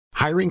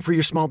Hiring for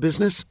your small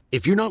business?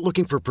 If you're not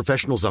looking for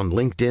professionals on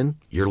LinkedIn,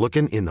 you're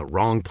looking in the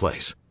wrong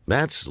place.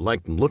 That's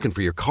like looking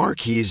for your car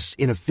keys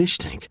in a fish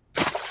tank.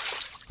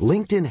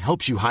 LinkedIn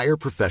helps you hire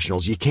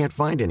professionals you can't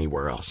find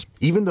anywhere else,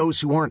 even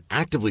those who aren't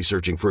actively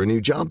searching for a new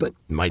job but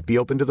might be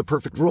open to the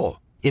perfect role.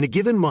 In a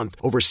given month,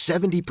 over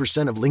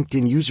 70% of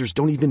LinkedIn users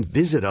don't even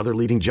visit other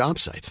leading job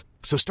sites.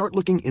 So start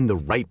looking in the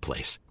right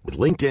place. With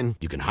LinkedIn,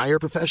 you can hire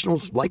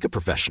professionals like a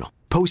professional.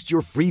 Post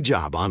your free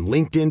job on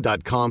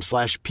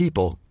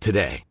linkedin.com/people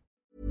today.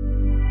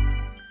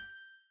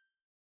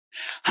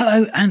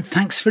 Hello and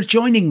thanks for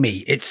joining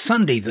me. It's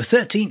Sunday the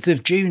 13th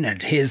of June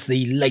and here's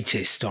the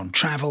latest on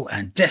travel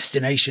and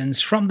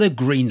destinations from the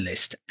Green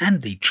List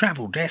and the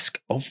travel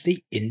desk of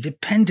The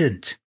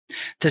Independent.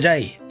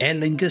 Today, Aer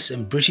Lingus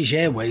and British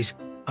Airways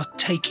are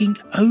taking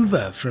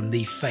over from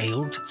the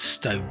failed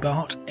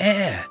Stobart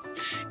Air.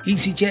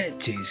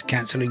 EasyJet is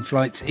cancelling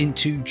flights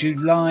into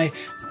July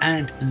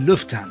and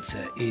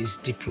Lufthansa is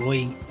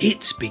deploying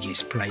its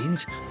biggest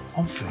planes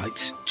on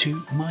flights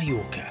to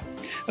Mallorca.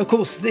 Of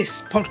course,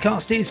 this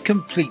podcast is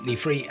completely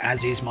free,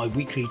 as is my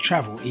weekly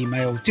travel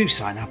email. Do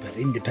sign up at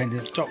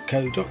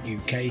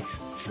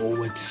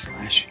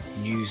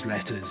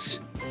independent.co.uk/newsletters.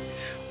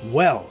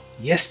 Well,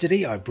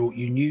 yesterday I brought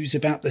you news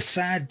about the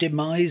sad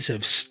demise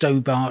of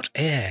Stobart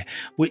Air,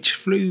 which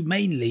flew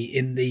mainly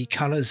in the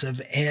colours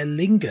of Aer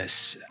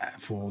Lingus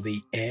for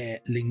the Aer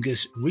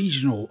Lingus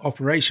regional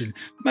operation,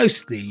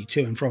 mostly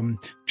to and from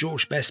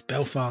George Best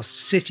Belfast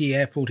City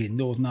Airport in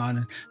Northern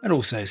Ireland, and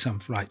also some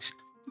flights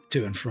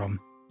to and from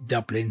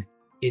Dublin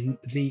in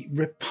the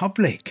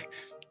Republic.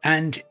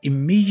 And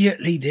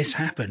immediately this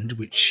happened,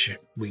 which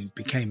we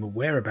became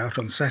aware about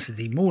on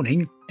Saturday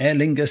morning, Aer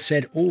Lingus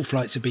said all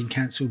flights have been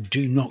cancelled,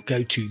 do not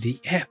go to the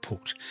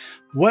airport.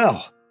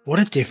 Well, what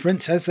a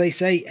difference, as they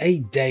say, a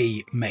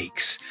day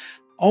makes.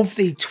 Of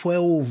the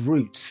 12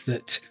 routes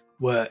that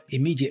were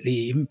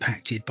immediately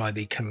impacted by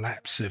the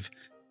collapse of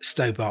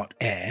Stobart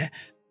Air,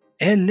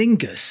 Aer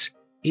Lingus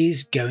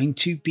is going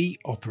to be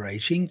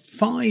operating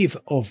 5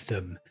 of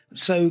them.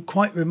 So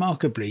quite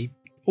remarkably,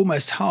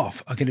 almost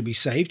half are going to be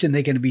saved, and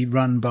they're going to be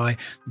run by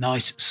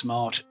nice,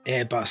 smart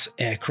Airbus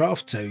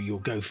aircraft, so you'll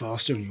go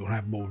faster and you'll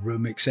have more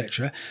room,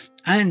 etc.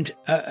 And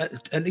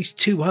at least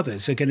 2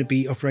 others are going to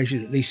be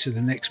operated at least for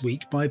the next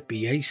week by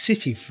BA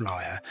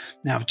Cityflyer.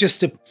 Now,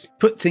 just to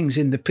put things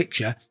in the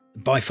picture,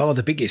 by far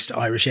the biggest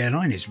Irish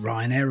airline is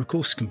Ryanair, of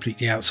course,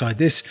 completely outside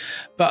this,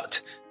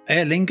 but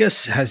Aer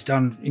Lingus has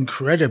done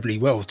incredibly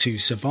well to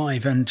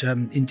survive and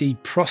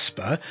indeed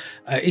prosper.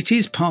 It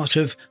is part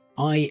of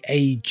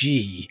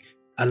IAG,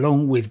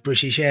 along with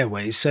British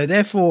Airways. So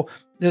therefore,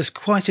 there's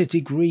quite a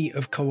degree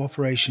of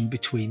cooperation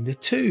between the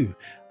two.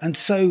 And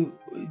so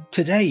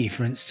today,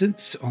 for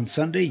instance, on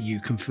Sunday,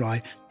 you can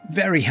fly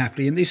very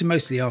happily, and these are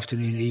mostly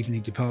afternoon and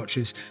evening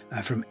departures,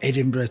 from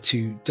Edinburgh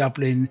to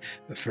Dublin,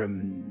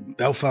 from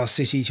Belfast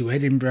City to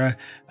Edinburgh,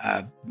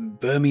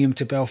 Birmingham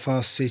to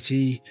Belfast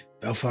City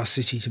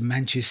to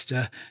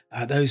Manchester.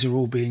 Those are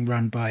all being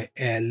run by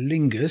Aer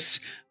Lingus.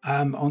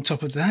 On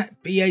top of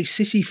that, BA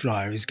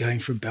Cityflyer is going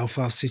from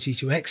Belfast City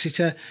to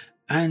Exeter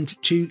and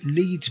to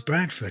Leeds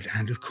Bradford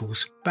and, of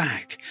course,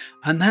 back.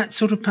 And that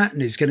sort of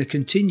pattern is going to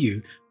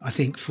continue, I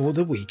think, for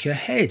the week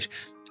ahead.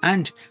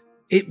 And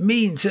it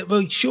means that,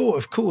 well, sure,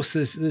 of course,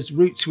 there's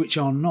routes which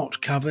are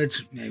not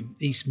covered.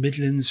 East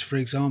Midlands, for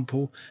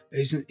example,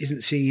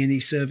 isn't seeing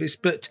any service.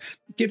 But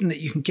given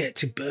that you can get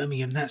to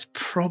Birmingham, that's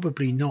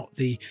probably not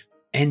the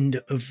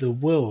end of the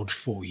world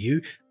for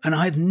you. And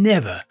I've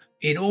never,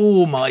 in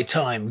all my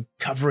time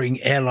covering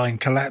airline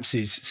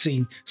collapses,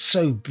 seen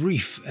so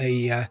brief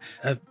a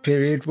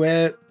period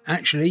where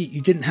actually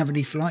you didn't have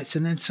any flights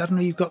and then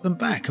suddenly you've got them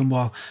back. And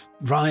while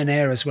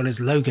Ryanair as well as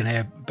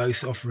Loganair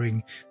both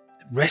offering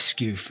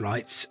rescue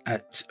flights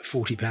at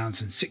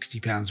 £40 and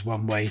 £60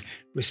 one way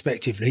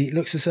respectively, it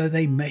looks as though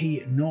they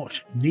may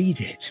not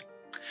need it.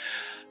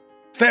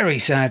 Very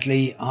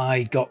sadly,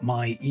 I got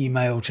my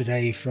email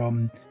today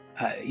from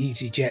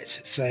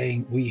EasyJet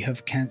saying we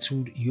have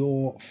cancelled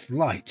your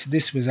flight.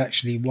 This was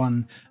actually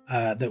one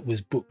that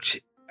was booked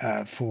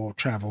for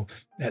travel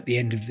at the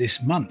end of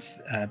this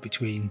month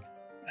between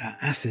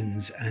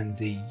Athens and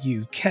the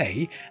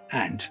UK,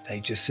 and they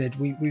just said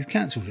we've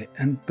cancelled it.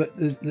 But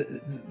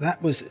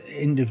that was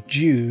end of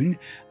June.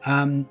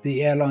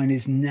 The airline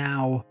is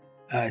now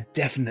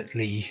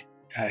definitely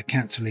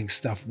cancelling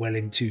stuff well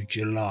into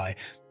July,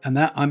 and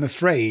that, I'm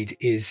afraid,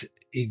 is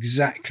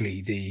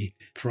exactly the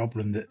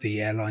problem that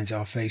the airlines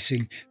are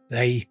facing.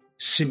 They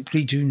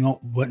simply do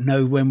not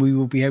know when we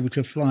will be able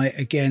to fly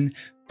again,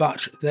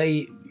 but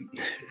they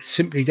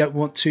simply don't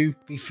want to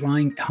be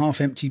flying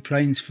half-empty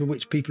planes for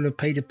which people have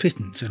paid a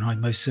pittance, and I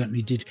most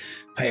certainly did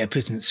pay a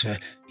pittance for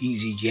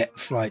EasyJet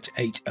flight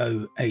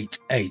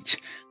 8088.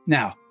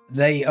 Now,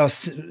 they are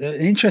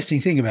an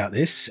interesting thing about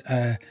this.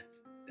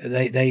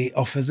 They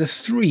offer the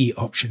 3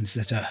 options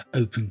that are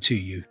open to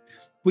you,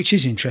 which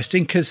is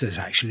interesting because there's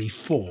actually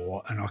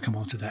 4, and I'll come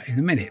on to that in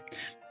a minute.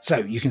 So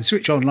you can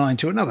switch online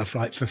to another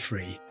flight for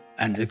free.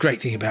 And the great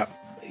thing about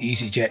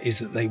EasyJet is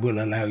that they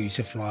will allow you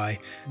to fly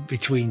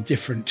between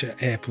different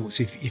airports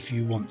if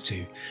you want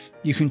to.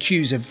 You can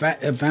choose a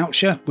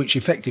voucher, which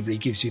effectively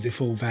gives you the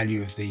full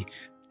value of the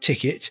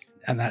ticket,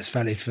 and that's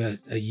valid for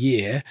a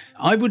year.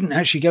 I wouldn't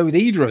actually go with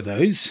either of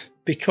those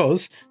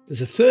because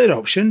there's a third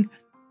option.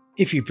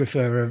 If you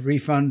prefer a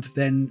refund,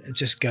 then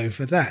just go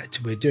for that.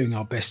 We're doing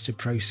our best to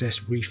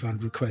process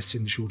refund requests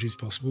in the shortest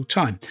possible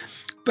time.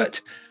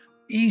 But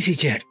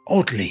EasyJet,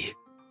 oddly,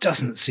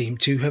 doesn't seem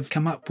to have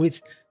come up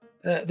with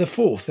the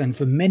fourth, and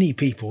for many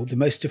people, the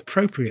most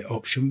appropriate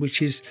option,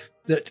 which is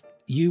that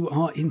you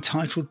are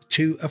entitled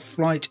to a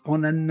flight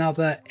on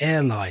another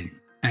airline,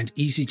 and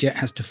EasyJet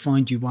has to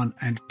find you one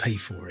and pay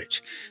for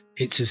it.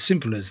 It's as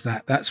simple as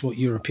that. That's what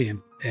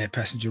European air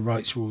passenger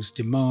rights rules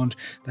demand.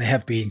 They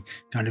have been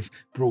kind of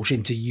brought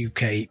into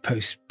UK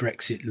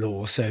post-Brexit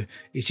law, so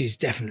it is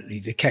definitely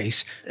the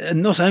case.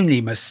 And not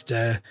only must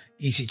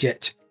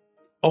EasyJet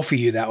offer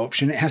you that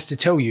option, it has to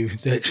tell you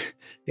that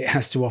it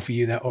has to offer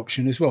you that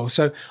option as well.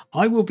 So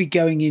I will be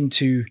going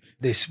into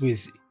this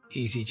with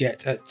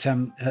EasyJet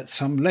at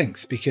some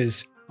length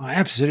because I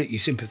absolutely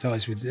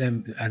sympathise with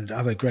them and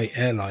other great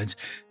airlines,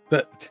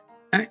 but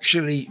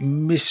actually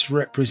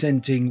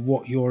misrepresenting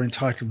what your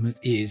entitlement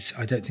is,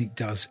 I don't think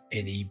does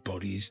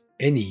anybody's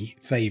any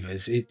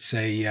favours. It's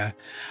a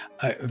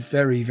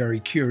very, very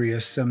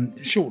curious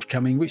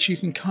shortcoming, which you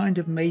can kind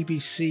of maybe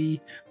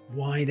see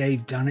why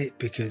they've done it,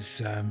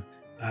 because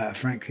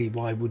frankly,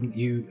 why wouldn't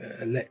you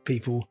let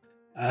people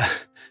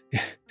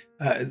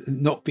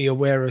not be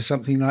aware of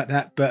something like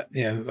that? But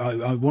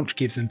I want to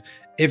give them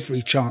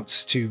every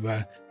chance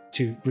to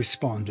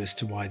respond as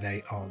to why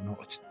they are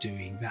not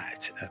doing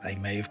that. They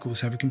may, of course,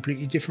 have a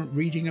completely different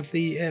reading of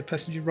the air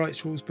passenger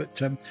rights rules,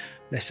 but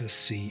let us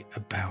see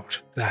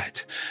about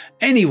that.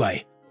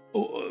 Anyway,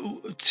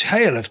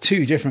 tale of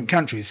two different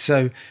countries.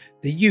 So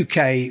the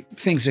UK,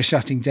 things are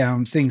shutting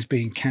down, things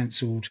being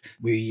cancelled.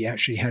 We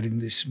actually had in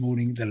this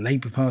morning the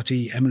Labour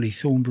Party, Emily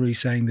Thornberry,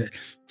 saying that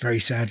very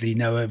sadly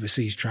no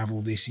overseas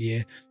travel this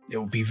year. It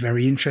will be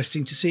very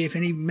interesting to see if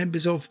any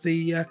members of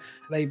the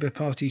Labour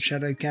Party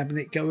shadow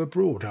cabinet go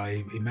abroad.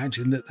 I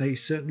imagine that they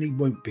certainly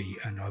won't be,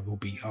 and I will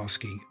be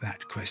asking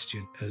that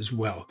question as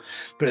well.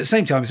 But at the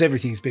same time as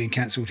everything's being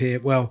cancelled here,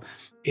 well,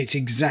 it's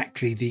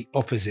exactly the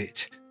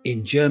opposite.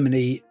 In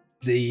Germany,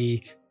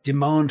 the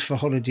demand for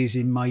holidays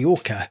in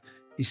Mallorca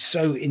is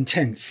so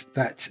intense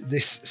that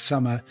this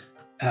summer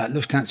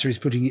Lufthansa is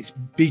putting its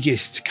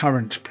biggest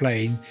current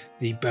plane,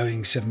 the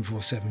Boeing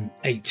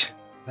 747-8.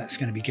 That's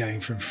going to be going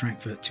from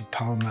Frankfurt to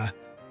Palma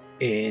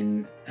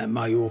in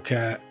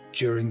Mallorca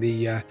during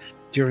the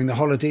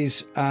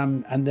holidays,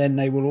 and then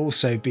they will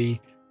also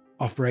be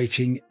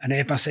operating an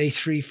Airbus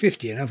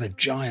A350, another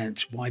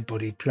giant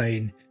wide-body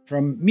plane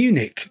from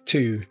Munich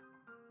to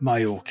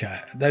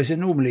Mallorca. Those are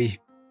normally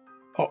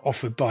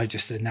offered by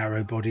just a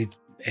narrow-bodied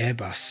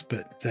Airbus,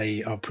 but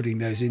they are putting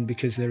those in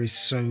because there is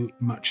so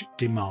much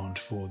demand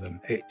for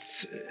them.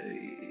 It's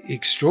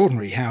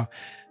extraordinary how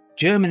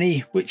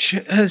Germany, which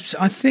has,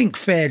 I think,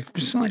 fared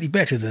slightly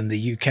better than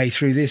the UK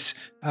through this,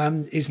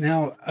 is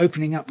now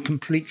opening up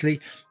completely,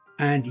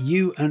 and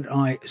you and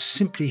I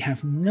simply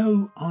have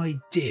no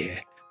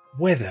idea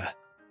whether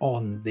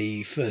on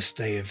the first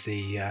day of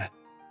the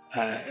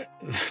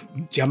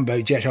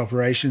jumbo jet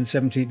operation,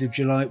 17th of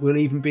July, we'll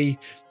even be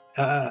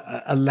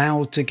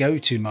allowed to go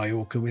to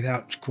Mallorca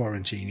without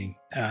quarantining.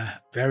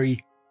 Very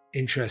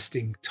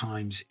interesting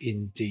times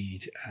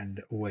indeed,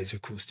 and always,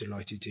 of course,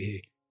 delighted to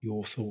hear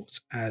your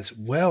thoughts as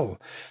well.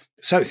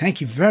 So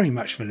thank you very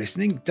much for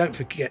listening. Don't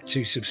forget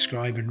to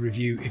subscribe and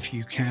review if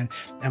you can,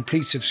 and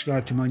please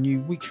subscribe to my new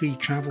weekly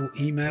travel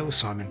email,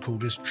 Simon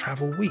Calder's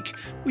Travel Week,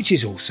 which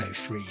is also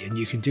free, and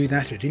you can do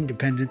that at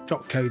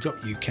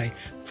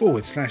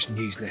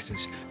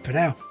independent.co.uk/newsletters. For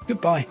now,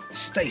 goodbye,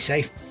 stay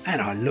safe,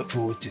 and I look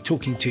forward to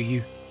talking to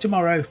you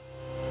tomorrow.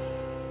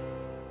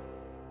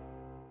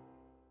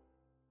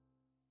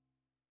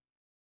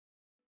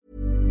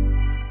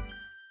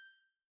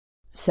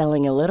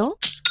 Selling a little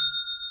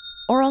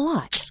or a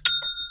lot?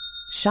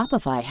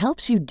 Shopify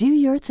helps you do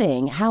your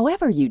thing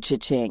however you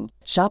cha-ching.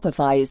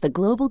 Shopify is the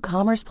global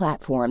commerce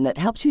platform that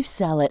helps you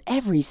sell at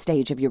every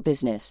stage of your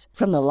business.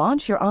 From the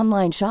launch your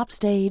online shop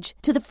stage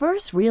to the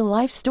first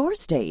real-life store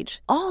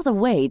stage, all the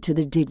way to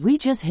the did we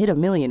just hit a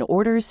million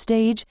orders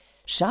stage.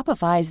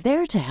 Shopify is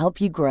there to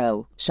help you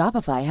grow.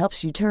 Shopify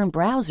helps you turn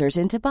browsers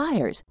into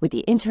buyers with the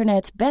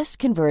internet's best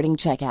converting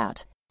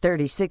checkout.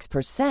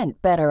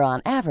 36% better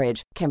on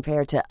average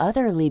compared to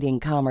other leading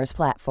commerce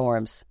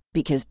platforms.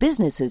 Because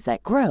businesses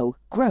that grow,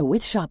 grow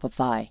with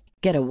Shopify.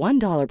 Get a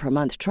 $1 per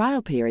month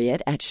trial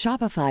period at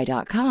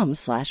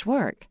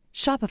shopify.com/work.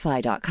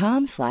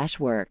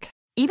 Shopify.com/work.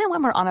 Even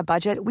when we're on a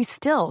budget, we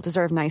still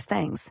deserve nice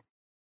things.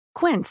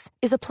 Quince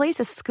is a place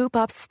to scoop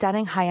up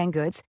stunning high-end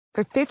goods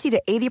for 50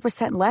 to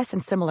 80% less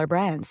than similar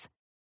brands.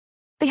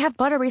 They have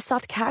buttery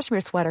soft cashmere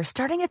sweaters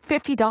starting at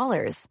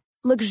 $50.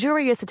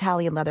 Luxurious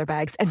Italian leather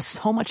bags, and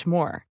so much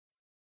more.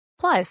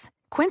 Plus,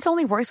 Quince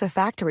only works with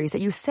factories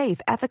that use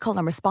safe, ethical,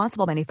 and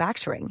responsible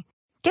manufacturing.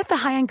 Get the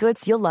high-end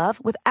goods you'll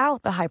love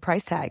without the high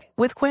price tag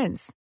with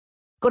Quince.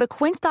 Go to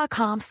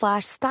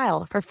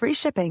quince.com/style for free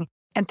shipping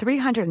and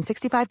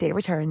 365-day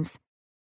returns.